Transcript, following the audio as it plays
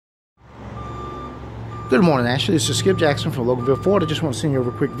Good morning, Ashley. This is Skip Jackson from Loganville, Florida. Just want to send you over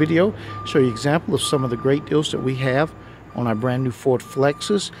a quick video, show you an example of some of the great deals that we have on our brand new Ford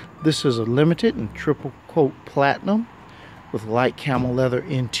Flexes. This is a limited and triple coat platinum with light camel leather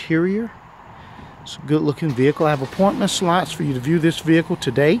interior. It's a good looking vehicle. I have appointment slots for you to view this vehicle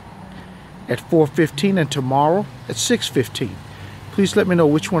today at 4:15 and tomorrow at 6:15. Please let me know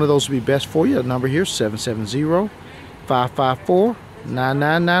which one of those would be best for you. The number here is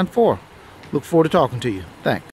 770-554-9994. Look forward to talking to you. Thanks.